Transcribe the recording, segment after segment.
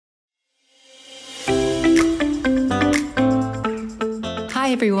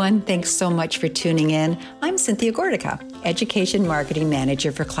Hi, everyone. Thanks so much for tuning in. I'm Cynthia Gordica, Education Marketing Manager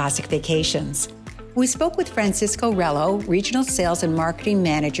for Classic Vacations. We spoke with Francisco Rello, Regional Sales and Marketing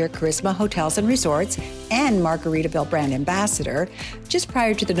Manager, Charisma Hotels and Resorts, and Margaritaville Brand Ambassador, just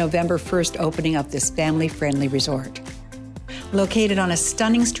prior to the November 1st opening of this family-friendly resort. Located on a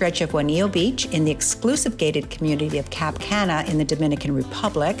stunning stretch of Juanillo Beach in the exclusive gated community of Cap Cana in the Dominican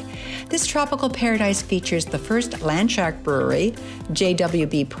Republic, this tropical paradise features the first Landshark Brewery,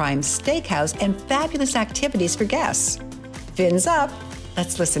 JWB Prime Steakhouse, and fabulous activities for guests. Fins up,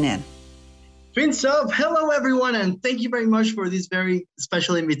 let's listen in. Fins up! Hello, everyone, and thank you very much for this very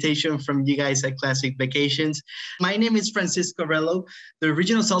special invitation from you guys at Classic Vacations. My name is Francisco Rello, the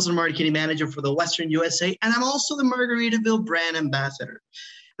Regional Sales and Marketing Manager for the Western USA, and I'm also the Margaritaville Brand Ambassador.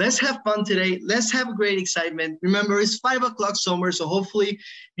 Let's have fun today. Let's have a great excitement. Remember, it's 5 o'clock somewhere, so hopefully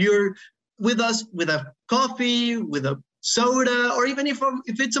you're with us with a coffee, with a soda, or even if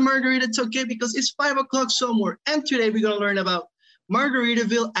it's a margarita, it's okay because it's 5 o'clock somewhere. And today we're going to learn about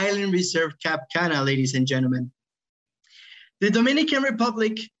Margaritaville Island Resort Cap Cana, ladies and gentlemen. The Dominican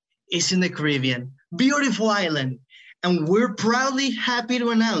Republic is in the Caribbean, beautiful island, and we're proudly happy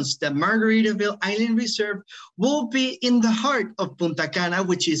to announce that Margaritaville Island Resort will be in the heart of Punta Cana,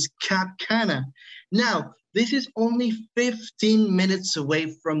 which is Cap Cana. Now, this is only 15 minutes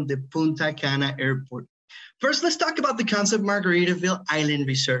away from the Punta Cana airport. First, let's talk about the concept Margaritaville Island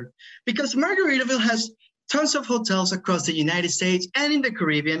Resort, because Margaritaville has tons of hotels across the United States and in the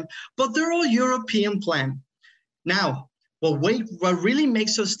Caribbean, but they're all European planned. Now, what really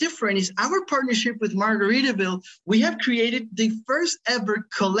makes us different is our partnership with Margaritaville. We have created the first ever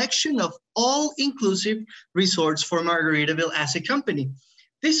collection of all-inclusive resorts for Margaritaville as a company.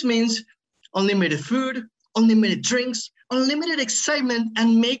 This means unlimited food, unlimited drinks, unlimited excitement,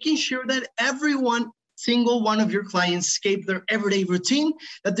 and making sure that single one of your clients escape their everyday routine,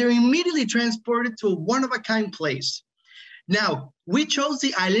 that they're immediately transported to a one-of-a-kind place. Now, we chose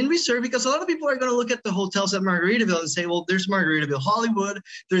the Island Resort because a lot of people are going to look at the hotels at Margaritaville and say, well, there's Margaritaville Hollywood,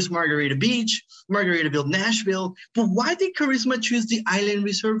 there's Margarita Beach, Margaritaville Nashville, but why did Charisma choose the Island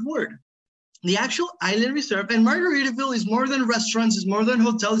Resort word? The actual Island Resort, and Margaritaville is more than restaurants, it's more than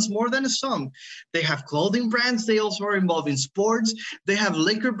hotels, it's more than a song. They have clothing brands, they also are involved in sports, they have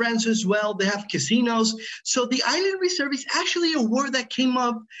liquor brands as well, they have casinos. So the Island Resort is actually a word that came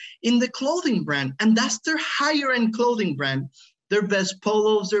up in the clothing brand, and that's their higher end clothing brand. Their best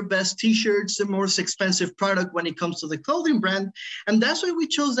polos, their best t-shirts, the most expensive product when it comes to the clothing brand. And that's why we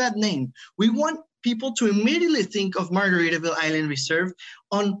chose that name. We want people to immediately think of Margaritaville Island Resort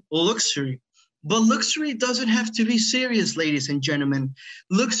on luxury. But luxury doesn't have to be serious, ladies and gentlemen.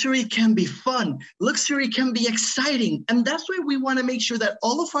 Luxury can be fun. Luxury can be exciting. And that's why we want to make sure that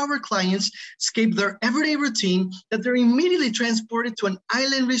all of our clients escape their everyday routine, that they're immediately transported to an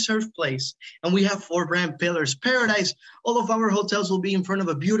island resort place. And we have 4 brand pillars. Paradise, all of our hotels will be in front of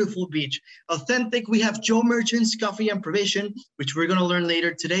a beautiful beach. Authentic, we have Joe Merchant's Coffee and Provision, which we're going to learn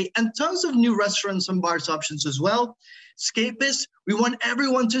later today, and tons of new restaurants and bars options as well. Escapists, we want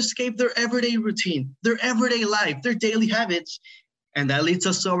everyone to escape their everyday routine, their everyday life, their daily habits. And that leads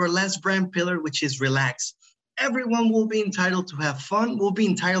us to our last brand pillar, which is relax. Everyone will be entitled to have fun, will be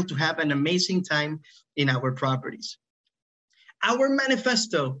entitled to have an amazing time in our properties. Our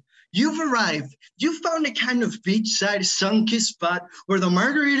manifesto, you've arrived, you found a kind of beachside sun-kissed spot where the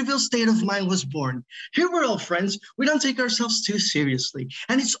Margaritaville state of mind was born. Here we're all friends, we don't take ourselves too seriously,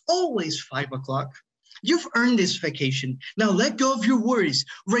 and it's always 5 o'clock. You've earned this vacation. Now let go of your worries.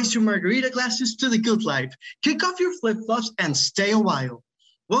 Raise your margarita glasses to the good life. Kick off your flip-flops and stay a while.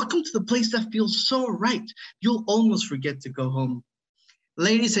 Welcome to the place that feels so right, you'll almost forget to go home.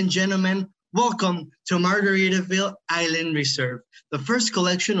 Ladies and gentlemen, welcome to Margaritaville Island Resort, the first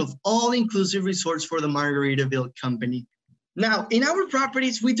collection of all-inclusive resorts for the Margaritaville Company. Now, in our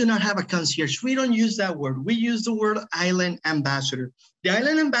properties, we do not have a concierge. We don't use that word. We use the word Island Ambassador. The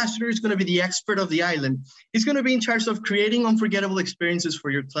Island Ambassador is going to be the expert of the island. He's going to be in charge of creating unforgettable experiences for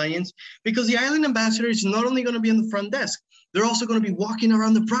your clients, because the Island Ambassador is not only going to be on the front desk, they're also going to be walking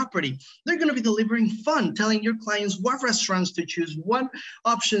around the property. They're going to be delivering fun, telling your clients what restaurants to choose, what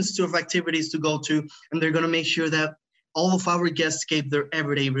options of activities to go to, and they're going to make sure that all of our guests escape their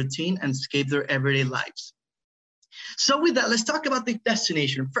everyday routine and escape their everyday lives. So with that, let's talk about the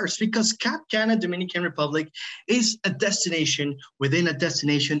destination first, because Cap Cana, Dominican Republic, is a destination within a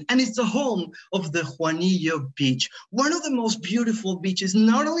destination, and it's the home of the Juanillo Beach, one of the most beautiful beaches,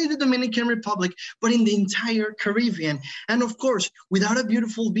 not only in the Dominican Republic, but in the entire Caribbean. And of course, without a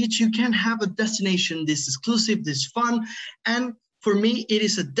beautiful beach, you can't have a destination this exclusive, this fun, and For me, it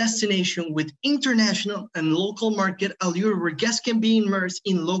is a destination with international and local market allure where guests can be immersed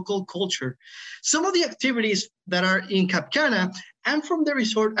in local culture. Some of the activities that are in Cap Cana and from the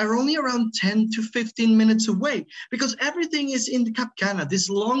resort are only around 10 to 15 minutes away because everything is in the Cap Cana, this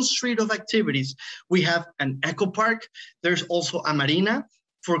long street of activities. We have an eco park. There's also a marina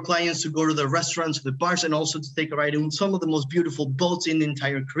for clients to go to the restaurants, the bars, and also to take a ride in some of the most beautiful boats in the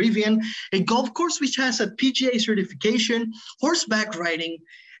entire Caribbean. A golf course which has a PGA certification, horseback riding,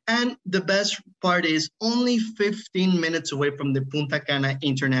 and the best part is only 15 minutes away from the Punta Cana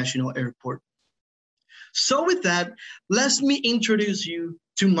International Airport. So with that, let me introduce you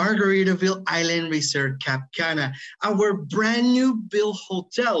to Margaritaville Island Resort Cap Cana, our brand new build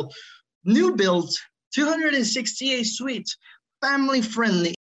hotel, new built 268 suites, family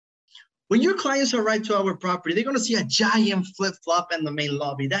friendly. When your clients arrive to our property, they're going to see a giant flip-flop in the main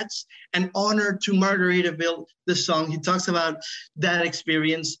lobby. That's an honor to Margaritaville, the song. He talks about that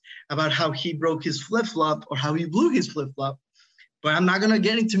experience, about how he broke his flip-flop or how he blew his flip-flop. But I'm not going to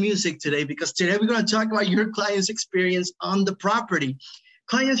get into music today because today we're going to talk about your client's experience on the property.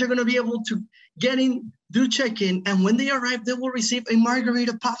 Clients are going to be able to get in, do check-in, and when they arrive, they will receive a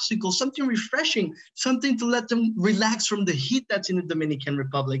margarita popsicle, something refreshing, something to let them relax from the heat that's in the Dominican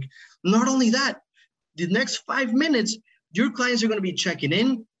Republic. Not only that, the next 5 minutes, your clients are going to be checking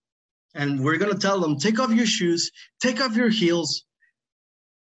in, and we're going to tell them, take off your shoes, take off your heels,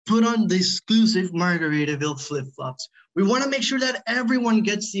 put on the exclusive Margaritaville flip-flops. We want to make sure that everyone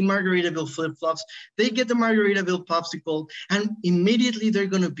gets the Margaritaville flip-flops. They get the Margaritaville popsicle, and immediately they're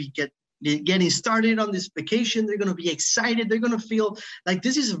going to be getting started on this vacation. They're going to be excited. They're going to feel like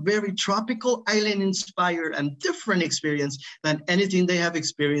this is a very tropical, island-inspired, and different experience than anything they have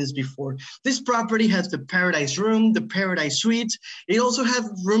experienced before. This property has the Paradise Room, the Paradise Suites. It also has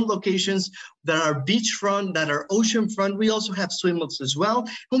room locations that are beachfront, that are oceanfront. We also have swim-ups as well.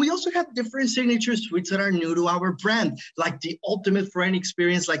 And we also have different signature suites that are new to our brand, like the Ultimate Friend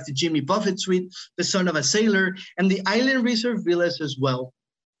experience, like the Jimmy Buffett suite, the Son of a Sailor, and the Island Resort Villas as well.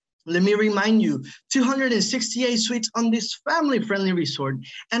 Let me remind you, 268 suites on this family-friendly resort,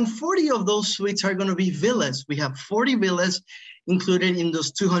 and 40 of those suites are going to be villas. We have 40 villas included in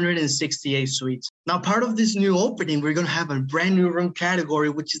those 268 suites. Now, part of this new opening, we're going to have a brand new room category,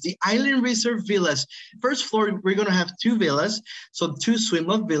 which is the Island Resort Villas. First floor, we're going to have 2 villas, so 2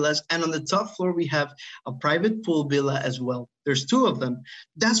 swim-up villas, and on the top floor, we have a private pool villa as well. There's 2 of them.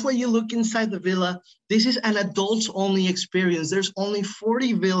 That's why you look inside the villa. This is an adults-only experience. There's only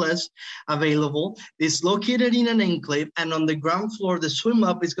 40 villas available. It's located in an enclave, and on the ground floor, the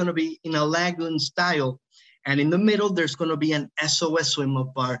swim-up is going to be in a lagoon style. And in the middle, there's going to be an SOS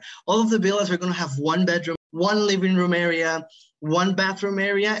swim-up bar. All of the villas are going to have 1 bedroom, 1 living room area, 1 bathroom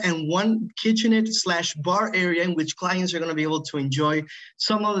area, and 1 kitchenette/bar area in which clients are going to be able to enjoy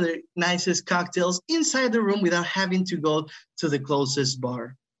some of the nicest cocktails inside the room without having to go to the closest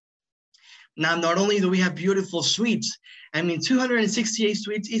bar. Now, not only do we have beautiful suites, 268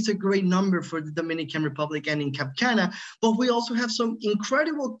 suites is a great number for the Dominican Republic and in Cap Cana, but we also have some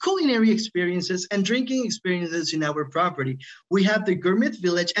incredible culinary experiences and drinking experiences in our property. We have the Gourmet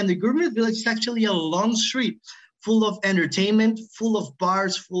Village, and the Gourmet Village is actually a long street full of entertainment, full of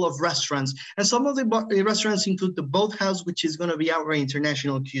bars, full of restaurants. And some of the restaurants include the Boathouse, which is going to be our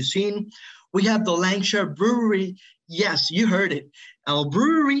international cuisine. We have the Lancashire Brewery. Yes, you heard it. Our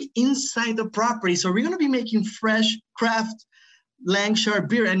brewery inside the property. So we're going to be making fresh craft Lancashire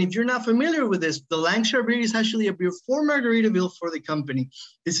beer. And if you're not familiar with this, the Lancashire beer is actually a beer for Margaritaville for the company.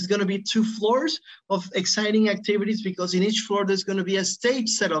 This is going to be 2 floors of exciting activities because in each floor, there's going to be a stage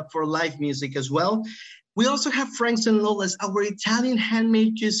set up for live music as well. We also have Frank's and Lola's. Our Italian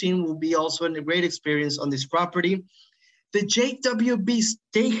handmade cuisine will be also a great experience on this property. The JWB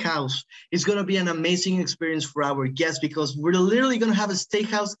Steakhouse is going to be an amazing experience for our guests because we're literally going to have a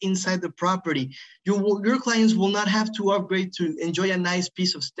steakhouse inside the property. Your clients will not have to upgrade to enjoy a nice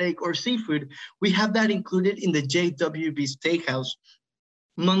piece of steak or seafood. We have that included in the JWB Steakhouse.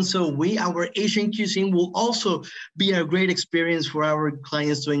 Monceau, our Asian cuisine will also be a great experience for our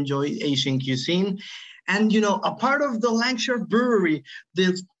clients to enjoy Asian cuisine. And, a part of the Lancashire Brewery,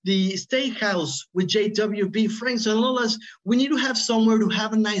 the steakhouse with JWB, Frank's and Lola's, we need to have somewhere to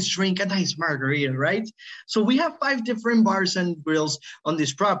have a nice drink, a nice margarita, right? So we have 5 different bars and grills on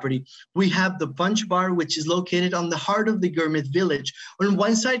this property. We have the Punch Bar, which is located on the heart of the Gourmet Village. On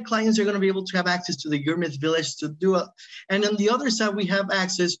one side, clients are going to be able to have access to the Gourmet Village to do it. And on the other side, we have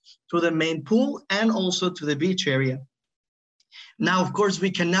access to the main pool and also to the beach area. Now, of course,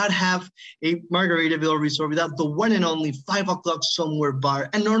 we cannot have a Margaritaville resort without the one and only 5 o'clock somewhere bar.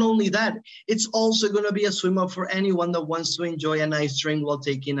 And not only that, it's also going to be a swim up for anyone that wants to enjoy a nice drink while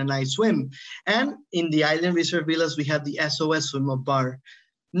taking a nice swim. And in the Island Resort Villas, we have the SOS swim up bar.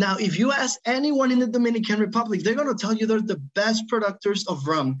 Now, if you ask anyone in the Dominican Republic, they're going to tell you they're the best producers of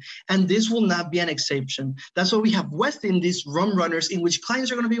rum, and this will not be an exception. That's why we have West Indies rum runners, in which clients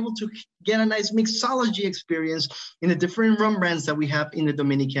are going to be able to get a nice mixology experience in the different rum brands that we have in the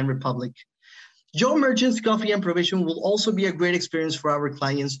Dominican Republic. Joe Merchant's Coffee and Provision will also be a great experience for our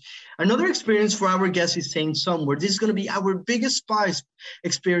clients. Another experience for our guests is Staying Somewhere. This is going to be our biggest spa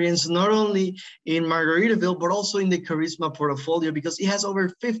experience, not only in Margaritaville, but also in the Charisma portfolio, because it has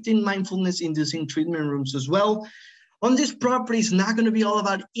over 15 mindfulness-inducing treatment rooms as well. On this property, it's not going to be all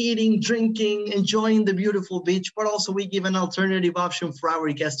about eating, drinking, enjoying the beautiful beach, but also we give an alternative option for our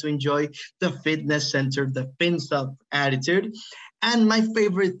guests to enjoy the fitness center, the FinSub attitude. And my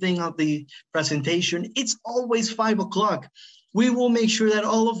favorite thing of the presentation, it's always 5 o'clock. We will make sure that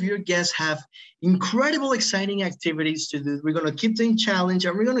all of your guests have incredible, exciting activities to do. We're going to keep them challenged,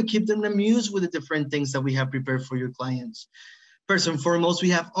 and we're going to keep them amused with the different things that we have prepared for your clients. First and foremost, we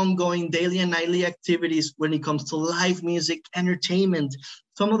have ongoing daily and nightly activities when it comes to live music, entertainment.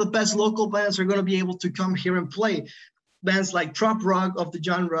 Some of the best local bands are going to be able to come here and play. Bands like Trop Rock of the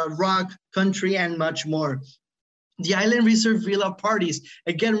genre, rock, country, and much more. The Island Resort Villa parties.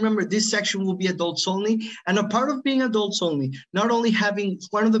 Again, remember, this section will be adults only. And a part of being adults only, not only having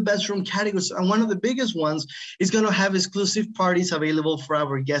one of the best room categories and one of the biggest ones, is going to have exclusive parties available for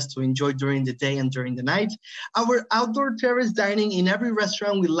our guests to enjoy during the day and during the night. Our outdoor terrace dining in every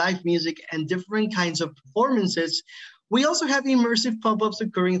restaurant with live music and different kinds of performances. We also have immersive pop-ups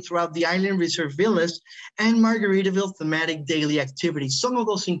occurring throughout the Island Resort Villas and Margaritaville thematic daily activities. Some of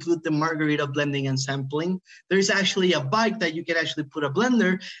those include the margarita blending and sampling. There's actually a bike that you can actually put a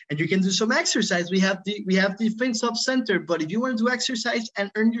blender and you can do some exercise. We have the FinSub Center, but if you want to do exercise and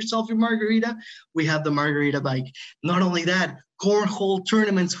earn yourself a margarita, we have the margarita bike. Not only that, cornhole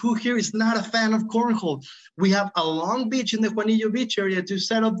tournaments. Who here is not a fan of cornhole? We have a Long Beach in the Juanillo Beach area to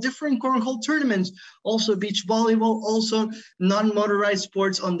set up different cornhole tournaments. Also beach volleyball, also non-motorized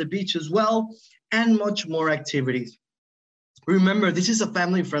sports on the beach as well, and much more activities. Remember, this is a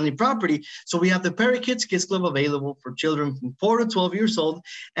family-friendly property, so we have the Perry Kids Club available for children from 4 to 12 years old,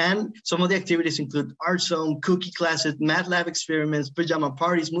 and some of the activities include art zone, cookie classes, math lab experiments, pajama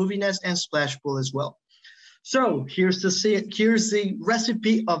parties, movie nest, and splash pool as well. So here's the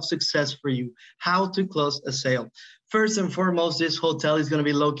recipe of success for you, how to close a sale. First and foremost, this hotel is going to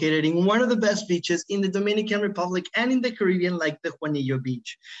be located in one of the best beaches in the Dominican Republic and in the Caribbean, like the Juanillo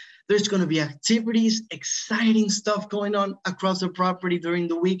Beach. There's going to be activities, exciting stuff going on across the property during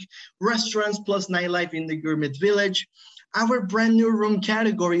the week, restaurants plus nightlife in the Gourmet Village. Our brand new room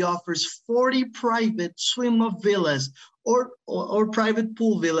category offers 40 private swim-up villas or private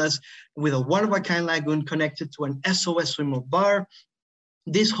pool villas with a one-of-a-kind lagoon connected to an SOS swim-up bar.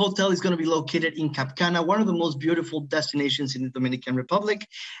 This hotel is going to be located in Cap Cana, one of the most beautiful destinations in the Dominican Republic.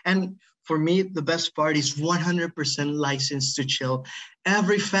 And for me, the best part is 100% licensed to chill.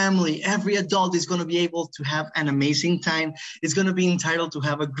 Every family, every adult is going to be able to have an amazing time. It's going to be entitled to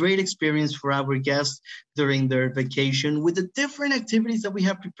have a great experience for our guests during their vacation with the different activities that we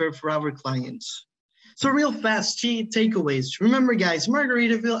have prepared for our clients. So real fast, key takeaways. Remember, guys,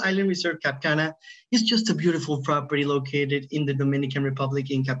 Margaritaville Island Resort Cap Cana is just a beautiful property located in the Dominican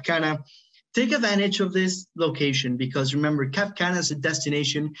Republic in Cap Cana. Take advantage of this location because remember, Cap Cana as a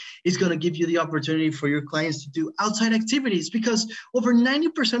destination is going to give you the opportunity for your clients to do outside activities because over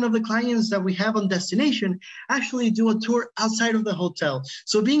 90% of the clients that we have on destination actually do a tour outside of the hotel.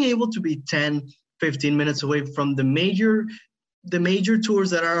 So being able to be 10, 15 minutes away from the major tours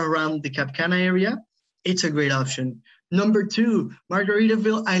that are around the Cap Cana area, it's a great option. Number 2,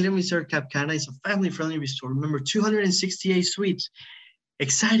 Margaritaville Island Resort Cap Cana is a family-friendly resort. Remember, 268 suites,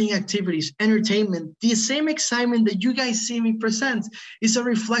 exciting activities, entertainment. The same excitement that you guys see me present is a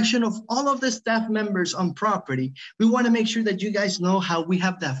reflection of all of the staff members on property. We want to make sure that you guys know how we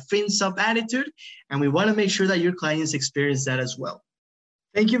have that FinSub attitude, and we want to make sure that your clients experience that as well.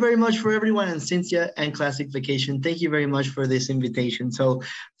 Thank you very much for everyone, and Cynthia and Classic Vacation. Thank you very much for this invitation. So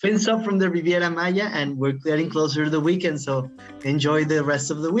FinSub from the Riviera Maya, and we're getting closer to the weekend, so enjoy the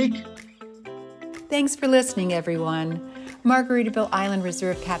rest of the week. Thanks for listening, everyone. Margaritaville Island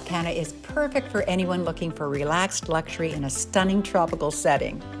Resort Cap Cana is perfect for anyone looking for relaxed luxury in a stunning tropical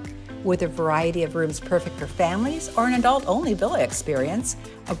setting. With a variety of rooms perfect for families or an adult-only villa experience,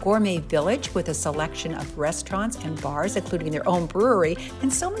 a gourmet village with a selection of restaurants and bars, including their own brewery,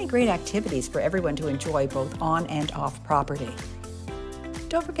 and so many great activities for everyone to enjoy both on and off property.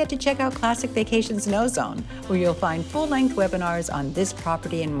 Don't forget to check out Classic Vacations Snow Zone, where you'll find full-length webinars on this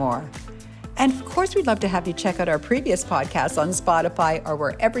property and more. And of course, we'd love to have you check out our previous podcasts on Spotify or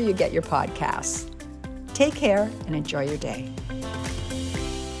wherever you get your podcasts. Take care and enjoy your day.